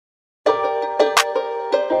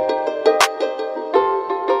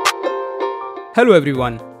Hello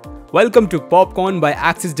everyone. Welcome to Popcorn by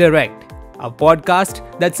Axis Direct, a podcast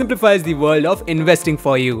that simplifies the world of investing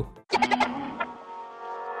for you.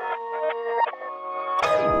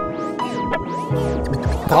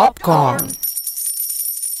 Popcorn.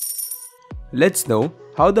 Let's know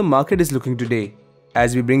how the market is looking today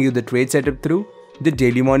as we bring you the trade setup through the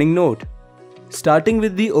daily morning note. Starting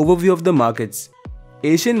with the overview of the markets.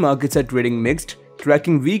 Asian markets are trading mixed,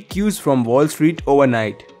 tracking weak cues from Wall Street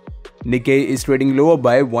overnight. Nikkei is trading lower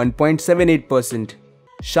by 1.78%.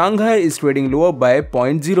 Shanghai is trading lower by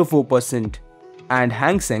 0.04%. And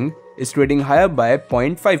Hang Seng is trading higher by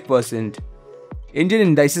 0.5%. Indian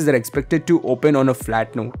indices are expected to open on a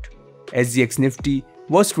flat note. SGX Nifty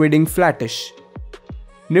was trading flattish.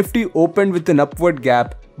 Nifty opened with an upward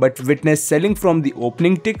gap but witnessed selling from the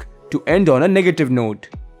opening tick to end on a negative note.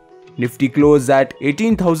 Nifty closed at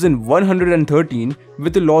 18,113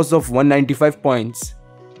 with a loss of 195 points.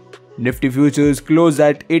 Nifty futures closed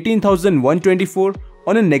at 18,124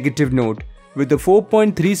 on a negative note with a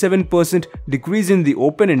 4.37% decrease in the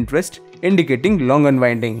open interest indicating long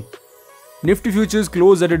unwinding. Nifty futures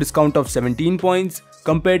closed at a discount of 17 points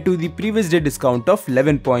compared to the previous day discount of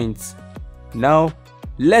 11 points. Now,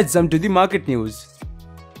 let's jump to the market news.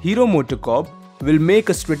 Hero MotoCorp will make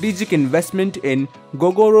a strategic investment in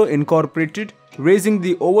Gogoro Incorporated, raising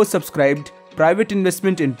the oversubscribed private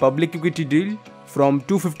investment in public equity deal from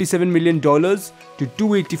 $257 million to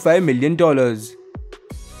 $285 million.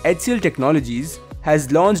 HCL Technologies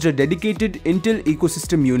has launched a dedicated Intel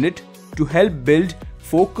ecosystem unit to help build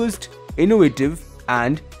focused, innovative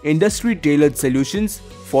and industry-tailored solutions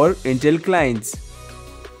for Intel clients.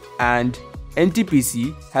 And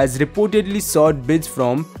NTPC has reportedly sought bids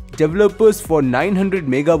from developers for 900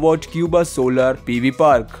 megawatt Cuba solar PV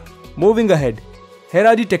park. Moving ahead, here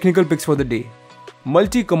are the technical picks for the day.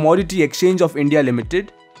 Multi Commodity Exchange of India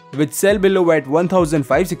Limited with sell below at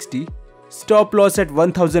 1560, stop loss at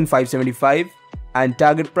 1575 and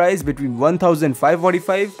target price between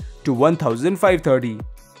 1545 to 1530.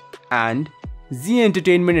 And Zee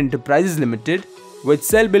Entertainment Enterprises Limited with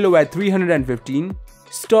sell below at 315,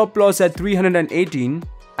 stop loss at 318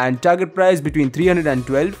 and target price between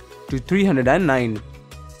 312 to 309.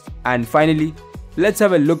 And finally, let's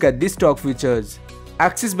have a look at the stock futures.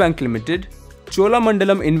 Axis Bank Limited,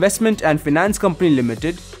 Cholamandalam Investment and Finance Company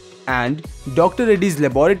Limited and Dr. Reddy's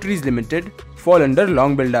Laboratories Limited fall under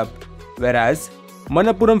long build-up, whereas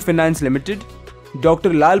Manappuram Finance Limited,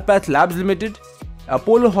 Dr. Lalpath Labs Limited,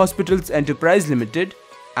 Apollo Hospitals Enterprise Limited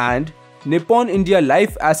and Nippon India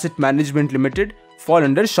Life Asset Management Limited fall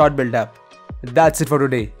under short build-up. That's it for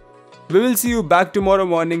today. We will see you back tomorrow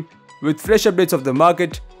morning with fresh updates of the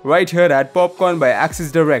market right here at Popcorn by Axis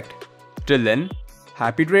Direct. Till then,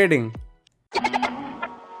 happy trading.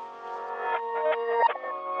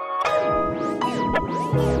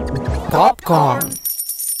 Popcorn.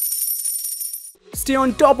 Stay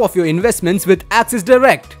on top of your investments with Axis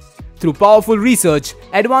Direct. Through powerful research,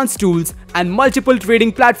 advanced tools, and multiple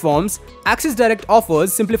trading platforms, Axis Direct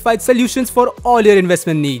offers simplified solutions for all your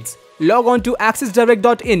investment needs. Log on to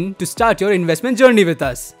axisdirect.in to start your investment journey with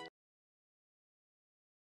us.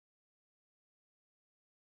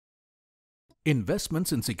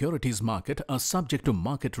 Investments in securities market are subject to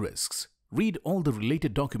market risks. Read all the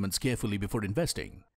related documents carefully before investing.